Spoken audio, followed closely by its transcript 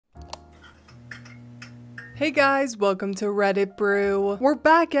Hey guys, welcome to Reddit Brew. We're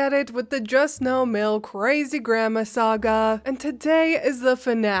back at it with the Just No Mill Crazy Grandma saga, and today is the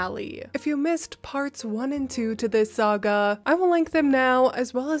finale. If you missed parts 1 and 2 to this saga, I will link them now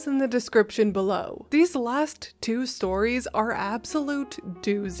as well as in the description below. These last 2 stories are absolute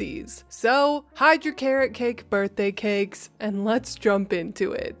doozies. So, hide your carrot cake birthday cakes and let's jump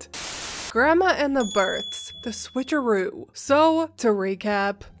into it. Grandma and the Births, the switcheroo. So, to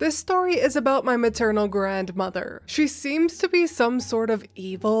recap, this story is about my maternal grandmother. She seems to be some sort of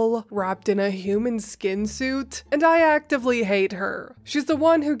evil, wrapped in a human skin suit, and I actively hate her. She's the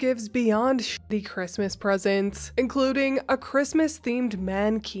one who gives beyond shitty Christmas presents, including a Christmas-themed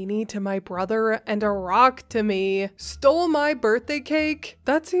mankini to my brother and a rock to me, stole my birthday cake.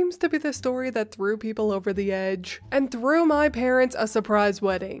 That seems to be the story that threw people over the edge, and threw my parents a surprise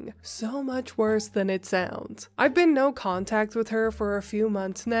wedding. So much worse than it sounds. I've been no contact with her for a few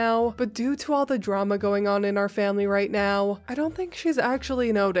months now, but due to all the drama going on in our family right now, I don't think she's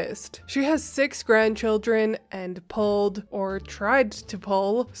actually noticed. She has 6 grandchildren and pulled, or tried to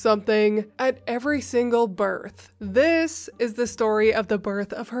pull, something at every single birth. This is the story of the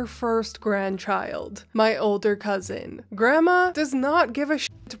birth of her first grandchild, my older cousin. Grandma does not give a shit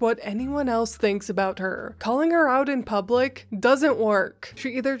what anyone else thinks about her. Calling her out in public doesn't work. She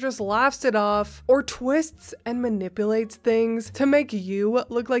either just laughs it off or twists and manipulates things to make you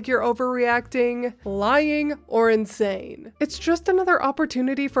look like you're overreacting, lying, or insane. It's just another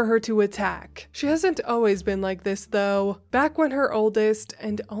opportunity for her to attack. She hasn't always been like this though. Back when her oldest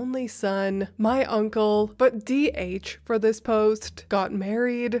and only son, my uncle, but DH for this post, got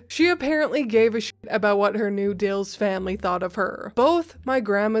married, she apparently gave a shit about what her new Dill's family thought of her. Both my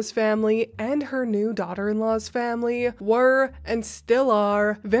grandma's family and her new daughter-in-law's family were, and still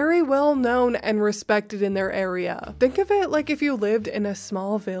are, very well known and respected in their area. Think of it like if you lived in a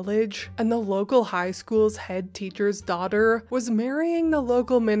small village and the local high school's head teacher's daughter was marrying the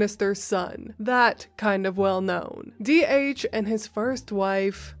local minister's son. That kind of well known. DH and his first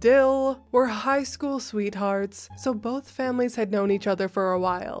wife, Dill, were high school sweethearts, so both families had known each other for a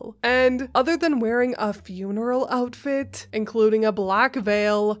while. And other than wearing a funeral outfit, including a black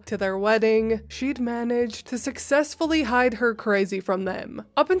veil, to their wedding, she'd managed to successfully hide her crazy from them.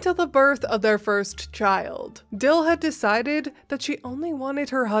 Up until the birth of their first child. Dill had decided that she only wanted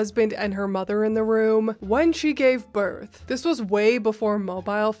her husband and her mother in the room when she gave birth. This was way before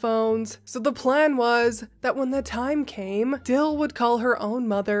mobile phones, so the plan was that when the time came, Dill would call her own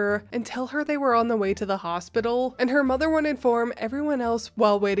mother and tell her they were on the way to the hospital, and her mother would inform everyone else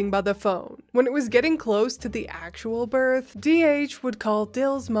while waiting by the phone. When it was getting close to the actual birth, DH would call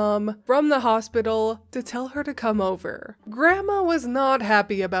Dill's mom from the hospital to tell her to come over. Grandma was not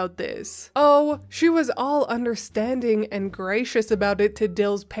happy about this. Oh, she was all understanding and gracious about it to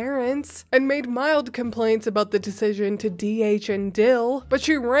Dill's parents, and made mild complaints about the decision to DH and Dill, but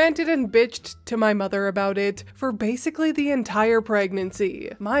she ranted and bitched to my mother about it for basically the entire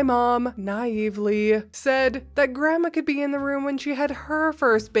pregnancy. My mom, naively, said that Grandma could be in the room when she had her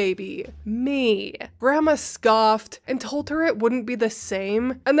first baby, me. Grandma scoffed and told her it wouldn't be the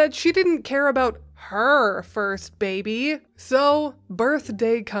same, and that she didn't care about her first baby. So,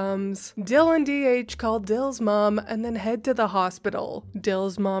 birthday comes. Dill and DH call Dill's mom and then head to the hospital.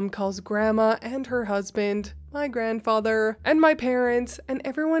 Dill's mom calls Grandma and her husband, my grandfather, and my parents, and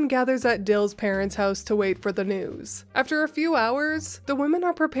everyone gathers at Dill's parents' house to wait for the news. After a few hours, the women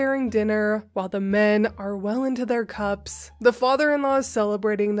are preparing dinner while the men are well into their cups. The father-in-law is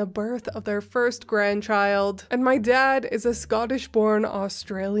celebrating the birth of their first grandchild, and my dad is a Scottish-born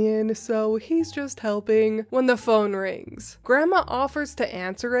Australian, so he's just helping when the phone rings. Grandma offers to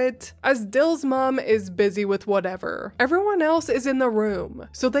answer it, as Dill's mom is busy with whatever. Everyone else is in the room,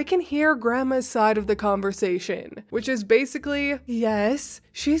 so they can hear Grandma's side of the conversation, which is basically, yes,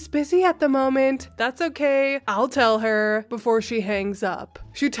 she's busy at the moment, that's okay, I'll tell her, before she hangs up.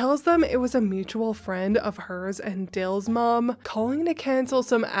 She tells them it was a mutual friend of hers and Dill's mom calling to cancel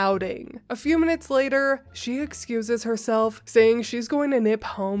some outing. A few minutes later, she excuses herself, saying she's going to nip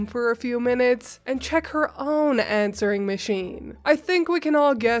home for a few minutes and check her own answering machine. I think we can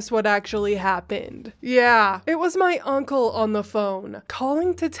all guess what actually happened. Yeah, it was my uncle on the phone,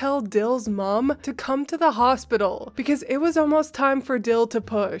 calling to tell Dill's mom to come to the hospital because it was almost time for Dill to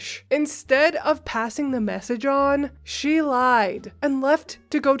push. Instead of passing the message on, she lied and left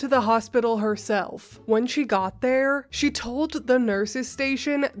to go to the hospital herself. When she got there, she told the nurses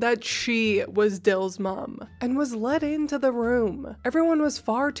station that she was Dill's mom and was let into the room. Everyone was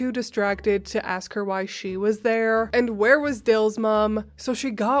far too distracted to ask her why she was there and where was Dill's mom, so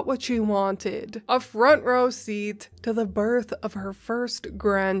she got what she wanted, a front row seat to the birth of her first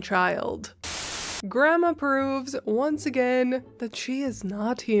grandchild. Grandma proves, once again, that she is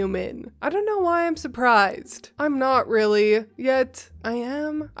not human. I don't know why I'm surprised. I'm not really, yet I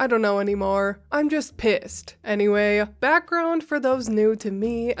am? I don't know anymore. I'm just pissed. Anyway, background for those new to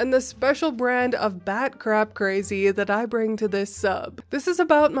me and the special brand of bat crap crazy that I bring to this sub. This is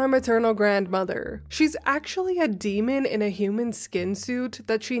about my maternal grandmother. She's actually a demon in a human skin suit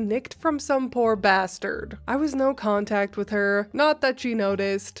that she nicked from some poor bastard. I was no contact with her, not that she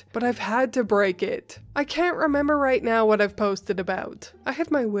noticed, but I've had to break it. I can't remember right now what I've posted about. I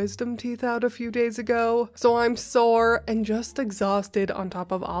had my wisdom teeth out a few days ago, so I'm sore and just exhausted on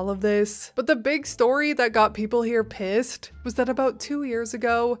top of all of this. But the big story that got people here pissed was that about 2 years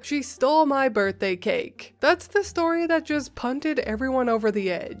ago, she stole my birthday cake. That's the story that just punted everyone over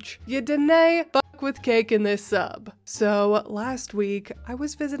the edge. You deny with cake in this sub. So last week, I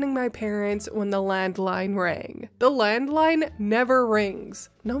was visiting my parents when the landline rang. The landline never rings.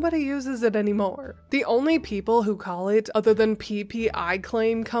 Nobody uses it anymore. The only people who call it, other than PPI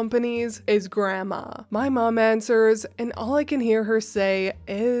claim companies, is Grandma. My mom answers, and all I can hear her say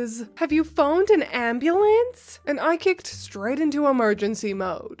is, "Have you phoned an ambulance?" And I kicked straight into emergency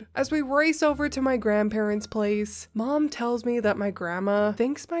mode. As we race over to my grandparents' place, Mom tells me that my grandma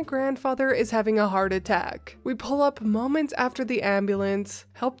thinks my grandfather is having a heart attack. We pull up moments after the ambulance,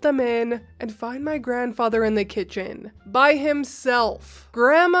 help them in, and find my grandfather in the kitchen. By himself.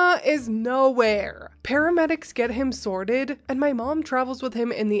 Grandma is nowhere. Paramedics get him sorted, and my mom travels with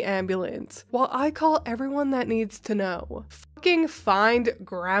him in the ambulance, while I call everyone that needs to know. Fucking find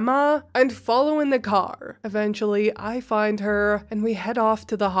Grandma and follow in the car. Eventually, I find her, and we head off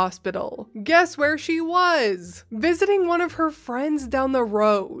to the hospital. Guess where she was? Visiting one of her friends down the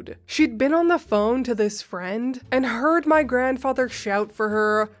road. She'd been on the phone to this friend and heard my grandfather shout for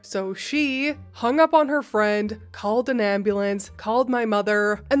her, so she hung up on her friend, called an ambulance, called my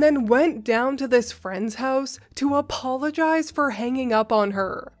mother, and then went down to this friend's house to apologize for hanging up on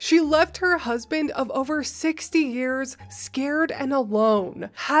her. She left her husband of over 60 years scared and alone,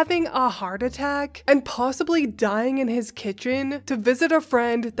 having a heart attack and possibly dying in his kitchen to visit a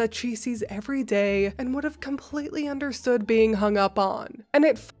friend that she sees every day and would have completely understood being hung up on. And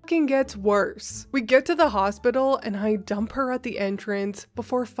it fucking gets worse. We get to the hospital and I dump her at the entrance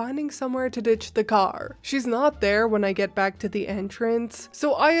before finding somewhere to ditch the car. She's not there when I get back to the entrance,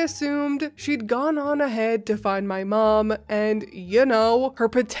 so I assumed she'd gone on ahead to find my mom and, you know, her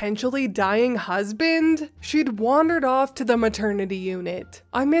potentially dying husband. She'd wandered off to the maternity unit.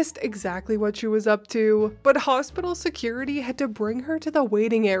 I missed exactly what she was up to, but hospital security had to bring her to the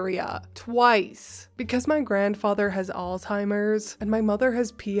waiting area twice. Because my grandfather has Alzheimer's and my mother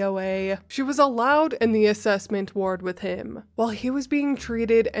has POA, she was allowed in the assessment ward with him while he was being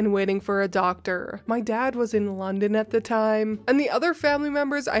treated and waiting for a doctor. My dad was in London at the time, and the other family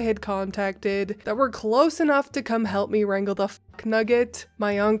members I had contacted that were close enough to come help me wrangle the nugget,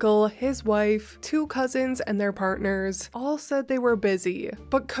 my uncle, his wife, 2 cousins, and their partners all said they were busy,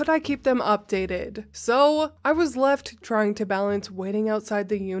 but could I keep them updated? So I was left trying to balance waiting outside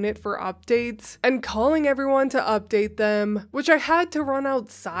the unit for updates and calling everyone to update them, which I had to run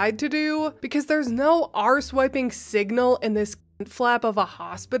outside to do because there's no arse-wiping signal in this flap of a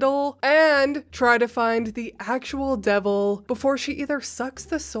hospital, and try to find the actual devil before she either sucks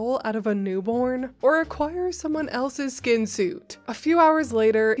the soul out of a newborn or acquires someone else's skin suit. A few hours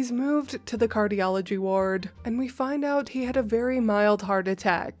later, he's moved to the cardiology ward, and we find out he had a very mild heart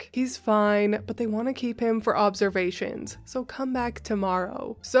attack. He's fine, but they want to keep him for observations, so come back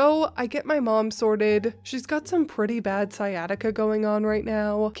tomorrow. So I get my mom sorted. She's got some pretty bad sciatica going on right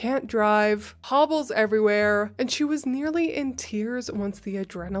now, can't drive, hobbles everywhere, and she was nearly in tears once the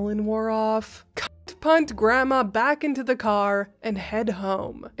adrenaline wore off. Punt Grandma back into the car and head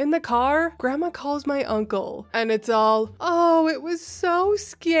home. In the car, Grandma calls my uncle, and it's all, "Oh, it was so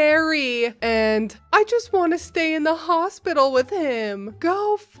scary, and I just want to stay in the hospital with him."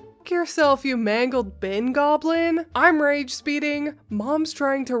 Go yourself, you mangled bin goblin. I'm rage speeding, Mom's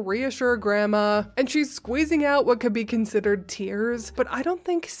trying to reassure Grandma, and she's squeezing out what could be considered tears, but I don't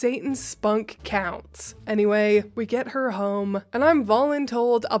think Satan's spunk counts. Anyway, we get her home, and I'm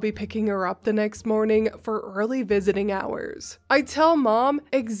voluntold I'll be picking her up the next morning for early visiting hours. I tell Mom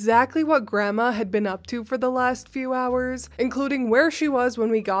exactly what Grandma had been up to for the last few hours, including where she was when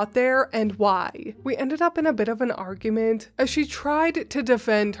we got there and why. We ended up in a bit of an argument as she tried to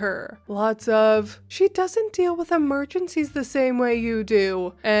defend her. Lots of, "She doesn't deal with emergencies the same way you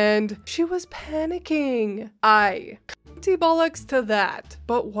do," and "She was panicking." empty bollocks to that,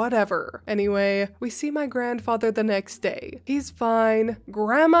 but whatever. Anyway, we see my grandfather the next day. He's fine.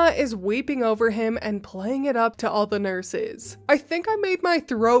 Grandma is weeping over him and playing it up to all the nurses. I think I made my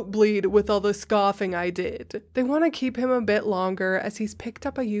throat bleed with all the scoffing I did. They want to keep him a bit longer as he's picked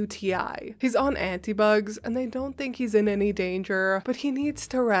up a UTI. He's on antibugs and they don't think he's in any danger, but he needs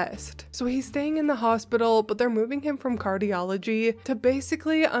to rest. So he's staying in the hospital, but they're moving him from cardiology to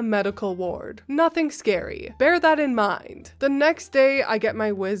basically a medical ward. Nothing scary. Bear that in mind. The next day, I get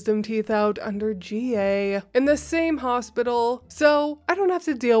my wisdom teeth out under GA in the same hospital, so I don't have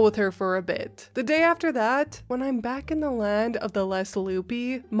to deal with her for a bit. The day after that, when I'm back in the land of the less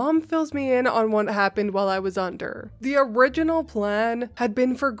loopy, Mom fills me in on what happened while I was under. The original plan had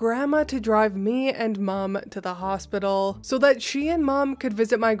been for Grandma to drive me and Mom to the hospital so that she and Mom could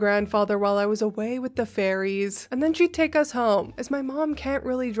visit my grandfather while I was away with the fairies, and then she'd take us home, as my mom can't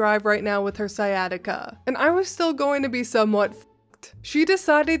really drive right now with her sciatica, and I was still going to be somewhat she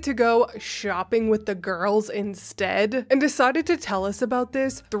decided to go shopping with the girls instead and decided to tell us about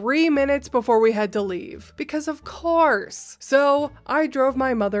this 3 minutes before we had to leave, because of course. So I drove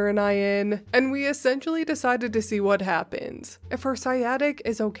my mother and I in, and we essentially decided to see what happens. If her sciatic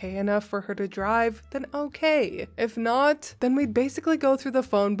is okay enough for her to drive, then okay. If not, then we'd basically go through the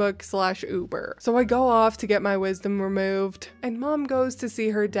phone book / Uber. So I go off to get my wisdom removed, and Mom goes to see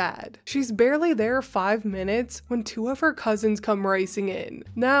her dad. She's barely there 5 minutes when 2 of her cousins come racing in.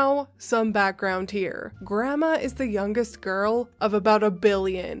 Now, some background here. Grandma is the youngest girl of about 1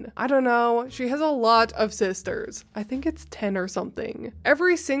 billion. I don't know, she has a lot of sisters. I think it's 10 or something.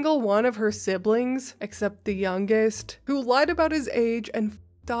 Every single one of her siblings, except the youngest, who lied about his age and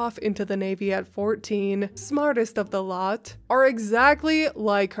off into the Navy at 14, smartest of the lot, are exactly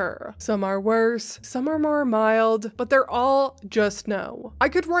like her. Some are worse, some are more mild, but they're all just no. I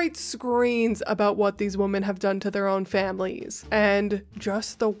could write screens about what these women have done to their own families, and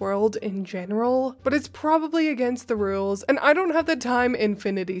just the world in general, but it's probably against the rules, and I don't have the time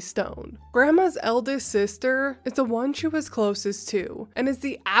Infinity Stone. Grandma's eldest sister is the one she was closest to, and is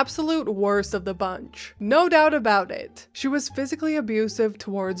the absolute worst of the bunch. No doubt about it. She was physically abusive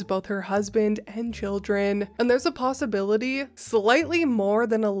towards both her husband and children, and there's a possibility, slightly more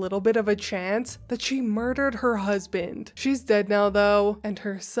than a little bit of a chance, that she murdered her husband. She's dead now though, and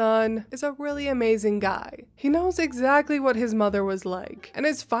her son is a really amazing guy. He knows exactly what his mother was like, and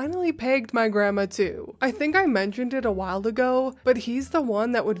has finally pegged my grandma too. I think I mentioned it a while ago, but he's the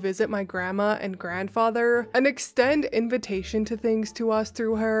one that would visit my grandma and grandfather and extend invitation to things to us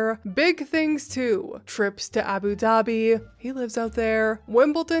through her. Big things too. Trips to Abu Dhabi, he lives out there,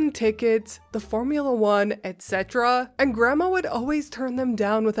 Wimbledon tickets, the Formula 1, etc. And Grandma would always turn them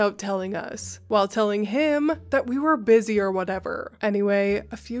down without telling us, while telling him that we were busy or whatever. Anyway,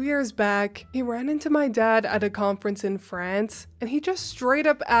 a few years back, he ran into my dad at a conference in France, and he just straight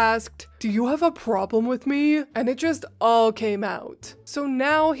up asked, "Do you have a problem with me?" And it just all came out. So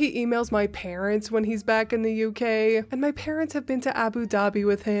now he emails my parents when he's back in the UK, and my parents have been to Abu Dhabi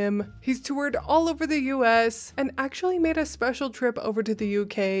with him. He's toured all over the US, and actually made a special trip over to the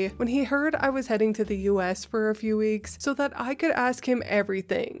UK when he heard I was heading to the US for a few weeks so that I could ask him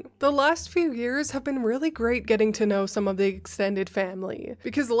everything. The last few years have been really great getting to know some of the extended family,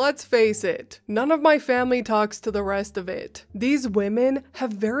 because let's face it, none of my family talks to the rest of it. These women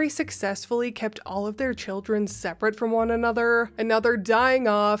have very successfully kept all of their children separate from one another, and now they're dying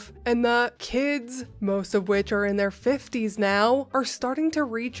off, and the kids, most of which are in their 50s now, are starting to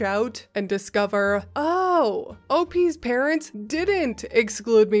reach out and discover, oh, OP's parents didn't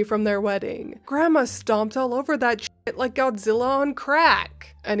exclude me from their wedding. Grandma stomped all over that shit like Godzilla on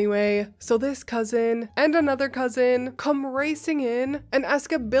crack. Anyway, so this cousin and another cousin come racing in and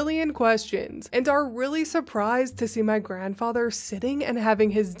ask a billion questions and are really surprised to see my grandfather sitting and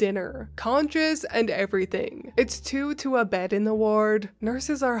having his dinner, conscious and everything. It's 2 to a bed in the ward,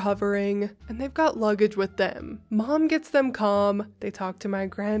 nurses are hovering, and they've got luggage with them. Mom gets them calm, they talk to my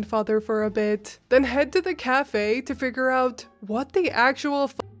grandfather for a bit, then head to the cafe to figure out what the actual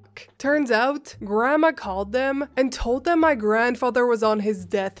Turns out, Grandma called them and told them my grandfather was on his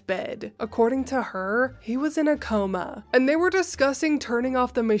deathbed. According to her, he was in a coma, and they were discussing turning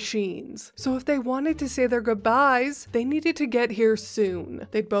off the machines. So if they wanted to say their goodbyes, they needed to get here soon.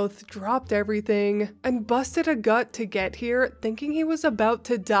 They'd both dropped everything and busted a gut to get here, thinking he was about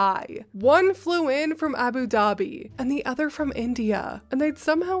to die. One flew in from Abu Dhabi, and the other from India, and they'd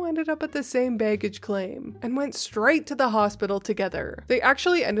somehow ended up at the same baggage claim, and went straight to the hospital together. They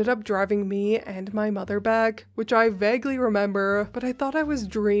actually ended up driving me and my mother back, which I vaguely remember, but I thought I was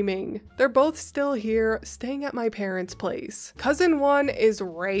dreaming. They're both still here, staying at my parents' place. Cousin 1 is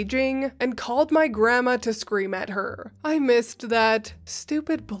raging and called my grandma to scream at her. I missed that.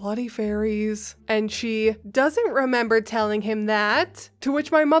 Stupid bloody fairies. And she doesn't remember telling him that. To which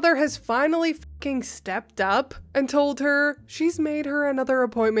my mother has finally fucking stepped up and told her she's made her another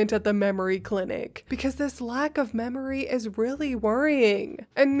appointment at the memory clinic because this lack of memory is really worrying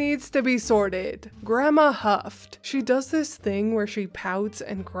and needs to be sorted. Grandma huffed. She does this thing where she pouts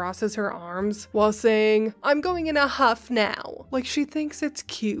and crosses her arms while saying, "I'm going in a huff now," like she thinks it's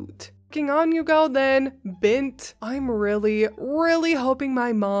cute. On you go then, Bint. I'm really hoping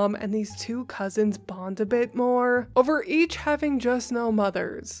my mom and these two cousins bond a bit more over each having just no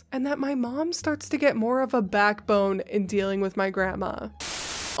mothers, and that my mom starts to get more of a backbone in dealing with my grandma.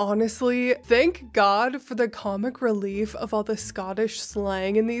 Honestly, thank God for the comic relief of all the Scottish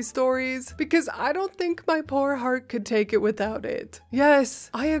slang in these stories, because I don't think my poor heart could take it without it. Yes,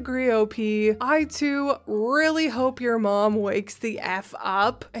 I agree, OP. I too really hope your mom wakes the F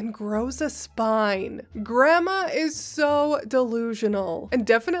up and grows a spine. Grandma is so delusional and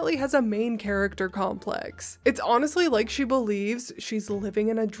definitely has a main character complex. It's honestly like she believes she's living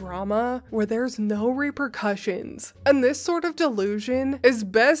in a drama where there's no repercussions. And this sort of delusion is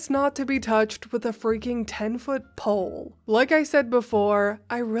best not to be touched with a freaking 10-foot pole. Like I said before,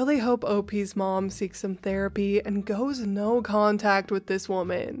 I really hope OP's mom seeks some therapy and goes no contact with this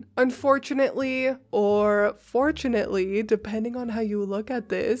woman. Unfortunately, or fortunately, depending on how you look at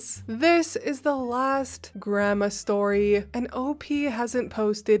this is the last grandma story, and OP hasn't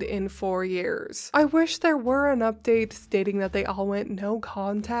posted in 4 years. I wish there were an update stating that they all went no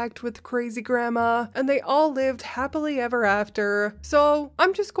contact with crazy grandma and they all lived happily ever after, so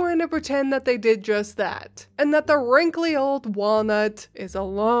I'm just going to pretend that they did just that, and that the wrinkly old walnut is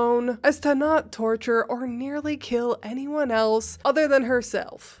alone as to not torture or nearly kill anyone else other than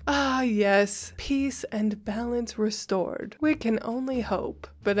herself. Ah yes, peace and balance restored. We can only hope.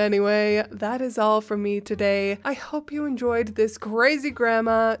 But anyway, that is all from me today. I hope you enjoyed this crazy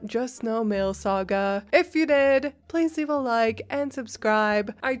grandma Just No Mail saga. If you did, please leave a like and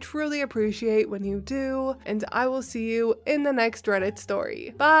subscribe. I truly appreciate when you do, and I will see you in the next Reddit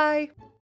story. Bye!